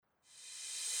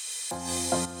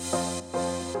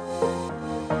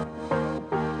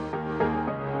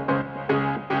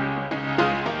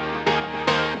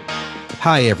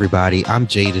Hi, everybody. I'm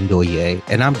Jaden Doye,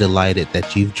 and I'm delighted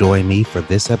that you've joined me for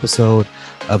this episode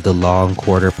of the Long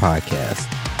Quarter Podcast.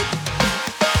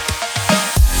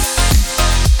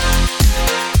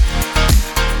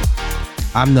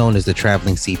 I'm known as the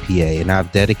Traveling CPA, and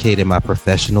I've dedicated my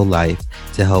professional life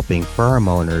to helping firm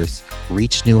owners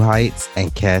reach new heights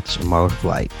and catch more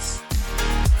flights.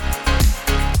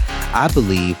 I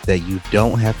believe that you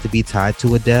don't have to be tied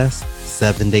to a desk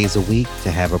 7 days a week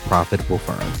to have a profitable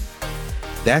firm.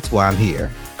 That's why I'm here,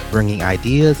 bringing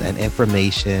ideas and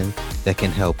information that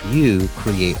can help you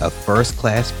create a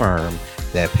first-class firm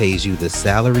that pays you the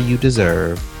salary you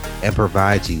deserve and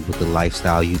provides you with the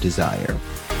lifestyle you desire.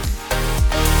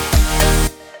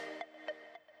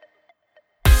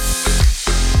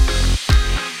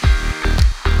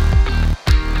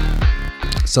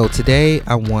 So today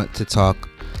I want to talk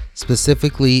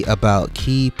specifically about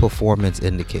key performance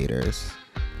indicators.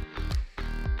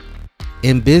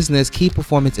 In business, key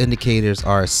performance indicators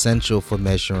are essential for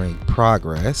measuring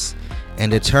progress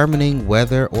and determining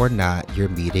whether or not you're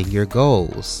meeting your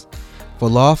goals. For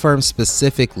law firms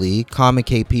specifically, common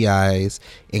KPIs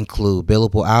include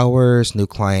billable hours, new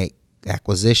client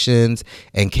acquisitions,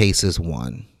 and cases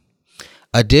won.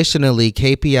 Additionally,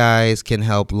 KPIs can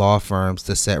help law firms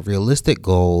to set realistic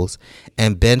goals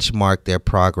and benchmark their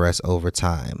progress over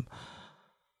time.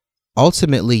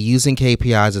 Ultimately, using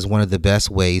KPIs is one of the best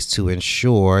ways to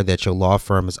ensure that your law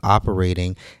firm is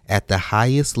operating at the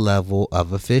highest level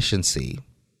of efficiency.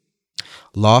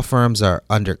 Law firms are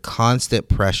under constant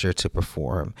pressure to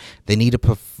perform. They need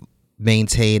to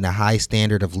maintain a high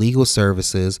standard of legal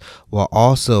services while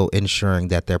also ensuring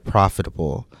that they're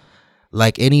profitable.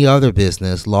 Like any other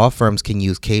business, law firms can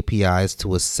use KPIs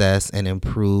to assess and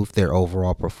improve their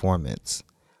overall performance.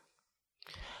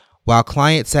 While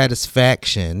client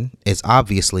satisfaction is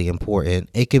obviously important,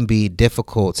 it can be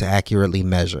difficult to accurately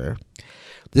measure.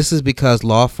 This is because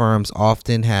law firms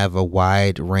often have a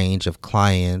wide range of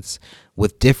clients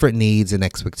with different needs and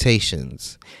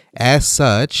expectations. As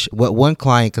such, what one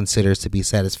client considers to be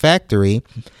satisfactory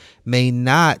may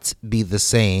not be the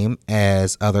same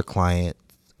as other client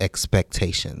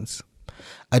expectations.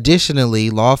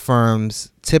 Additionally, law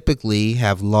firms typically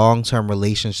have long-term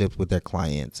relationships with their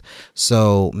clients,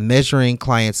 so measuring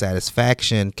client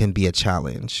satisfaction can be a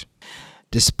challenge.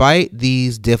 Despite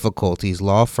these difficulties,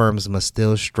 law firms must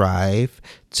still strive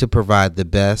to provide the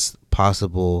best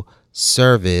possible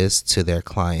service to their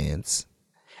clients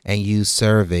and use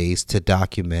surveys to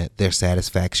document their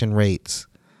satisfaction rates.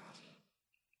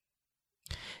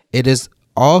 It is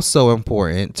also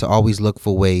important to always look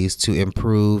for ways to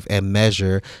improve and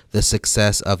measure the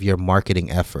success of your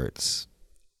marketing efforts.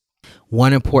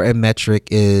 One important metric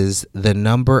is the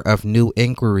number of new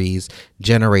inquiries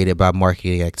generated by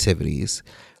marketing activities.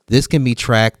 This can be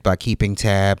tracked by keeping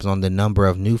tabs on the number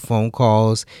of new phone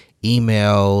calls,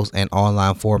 emails, and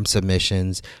online form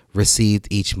submissions received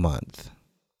each month.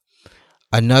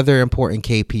 Another important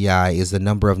KPI is the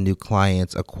number of new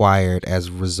clients acquired as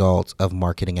a result of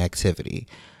marketing activity.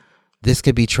 This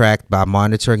can be tracked by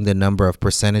monitoring the number of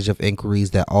percentage of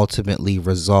inquiries that ultimately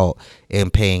result in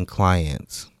paying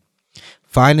clients.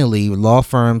 Finally, law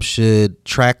firms should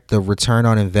track the return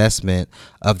on investment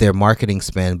of their marketing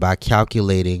spend by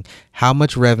calculating how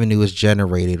much revenue is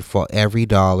generated for every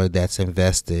dollar that's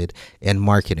invested in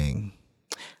marketing.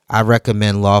 I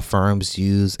recommend law firms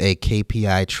use a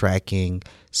KPI tracking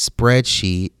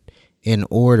spreadsheet in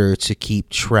order to keep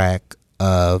track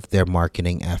of their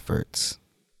marketing efforts.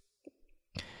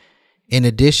 In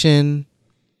addition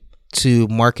to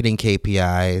marketing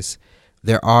KPIs,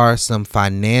 there are some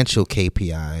financial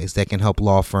KPIs that can help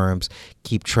law firms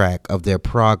keep track of their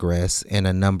progress in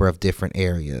a number of different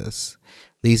areas.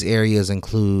 These areas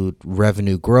include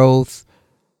revenue growth,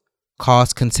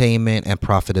 cost containment, and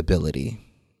profitability.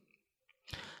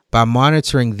 By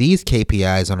monitoring these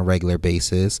KPIs on a regular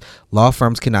basis, law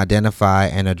firms can identify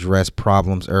and address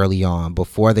problems early on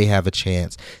before they have a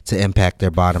chance to impact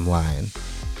their bottom line.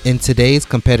 In today's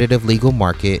competitive legal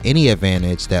market, any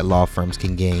advantage that law firms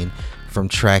can gain from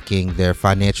tracking their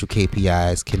financial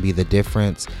KPIs can be the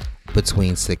difference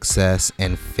between success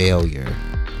and failure.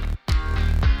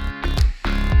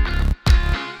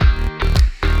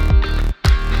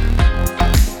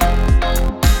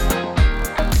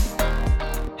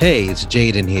 Hey, it's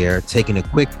Jaden here, taking a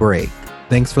quick break.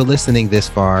 Thanks for listening this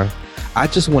far. I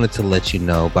just wanted to let you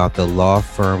know about the Law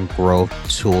Firm Growth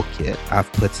Toolkit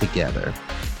I've put together.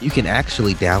 You can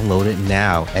actually download it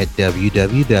now at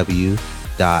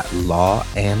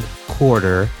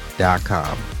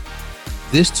www.lawandquarter.com.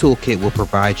 This toolkit will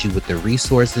provide you with the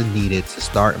resources needed to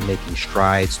start making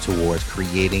strides towards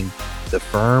creating the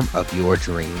firm of your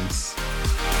dreams.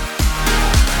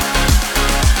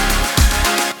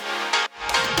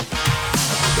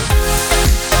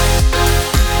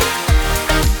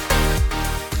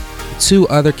 Two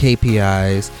other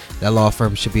KPIs that law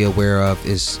firms should be aware of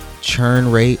is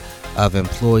churn rate of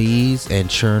employees and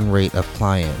churn rate of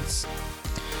clients.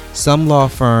 Some law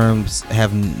firms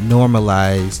have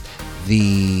normalized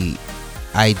the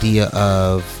idea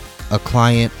of a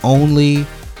client only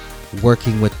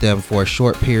working with them for a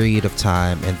short period of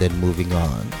time and then moving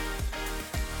on.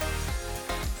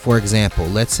 For example,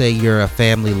 let's say you're a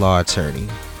family law attorney.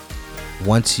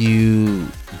 Once you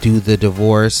do the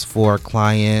divorce for a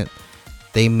client,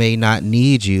 they may not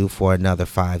need you for another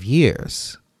 5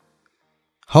 years.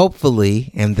 Hopefully,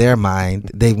 in their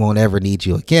mind, they won't ever need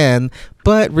you again,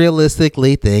 but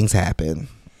realistically, things happen.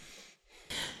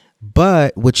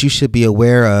 But what you should be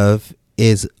aware of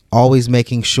is always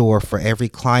making sure for every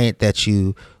client that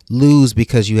you lose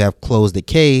because you have closed the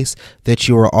case, that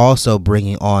you are also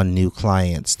bringing on new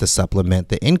clients to supplement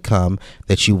the income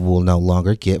that you will no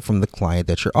longer get from the client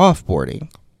that you're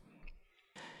offboarding.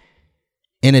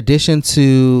 In addition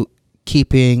to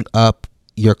keeping up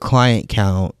your client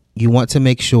count, you want to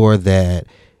make sure that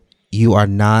you are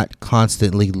not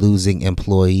constantly losing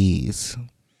employees.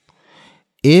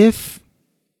 If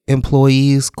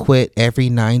employees quit every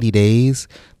 90 days,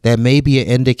 that may be an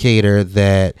indicator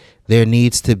that there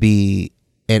needs to be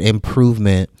an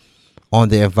improvement on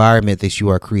the environment that you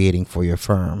are creating for your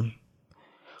firm.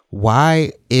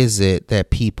 Why is it that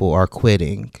people are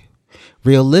quitting?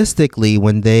 Realistically,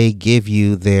 when they give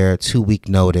you their 2-week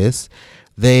notice,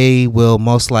 they will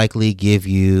most likely give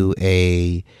you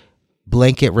a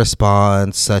blanket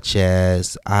response such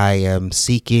as, I am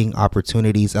seeking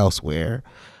opportunities elsewhere.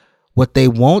 What they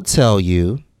won't tell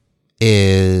you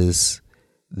is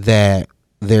that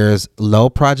there's low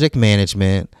project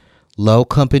management, low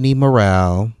company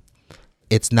morale.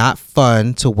 It's not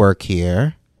fun to work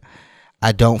here.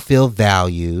 I don't feel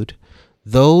valued.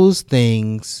 Those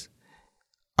things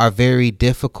are very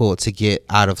difficult to get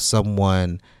out of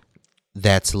someone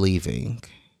that's leaving.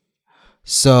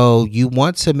 So you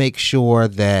want to make sure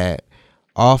that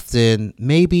often,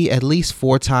 maybe at least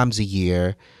 4 times a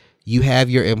year, you have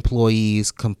your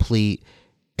employees complete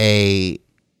a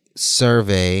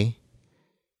survey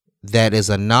that is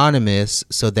anonymous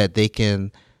so that they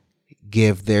can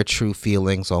give their true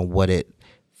feelings on what it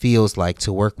feels like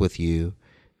to work with you,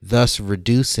 thus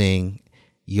reducing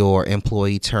your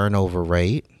employee turnover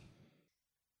rate.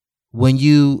 When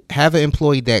you have an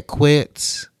employee that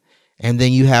quits and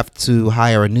then you have to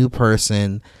hire a new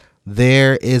person,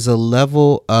 there is a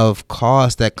level of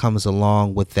cost that comes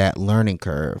along with that learning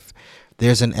curve.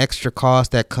 There's an extra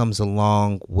cost that comes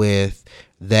along with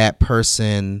that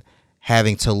person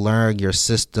having to learn your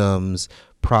systems,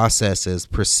 processes,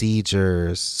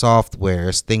 procedures,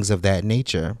 softwares, things of that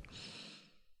nature.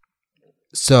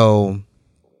 So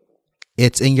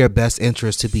it's in your best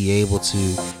interest to be able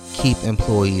to keep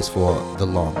employees for the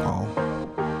long haul.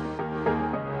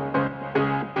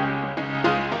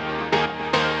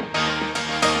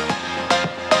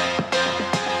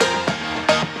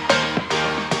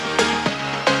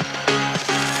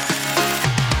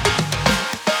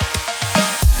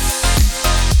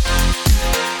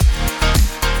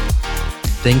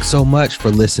 Thanks so much for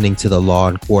listening to the Law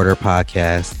and Quarter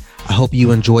podcast. I hope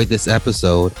you enjoyed this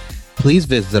episode. Please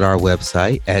visit our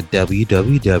website at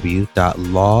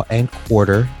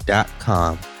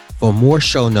www.lawandquarter.com for more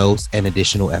show notes and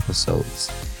additional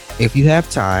episodes. If you have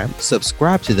time,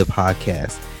 subscribe to the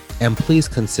podcast and please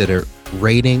consider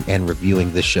rating and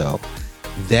reviewing the show.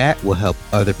 That will help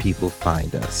other people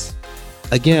find us.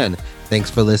 Again, thanks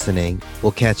for listening.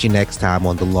 We'll catch you next time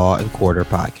on the Law and Quarter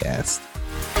podcast.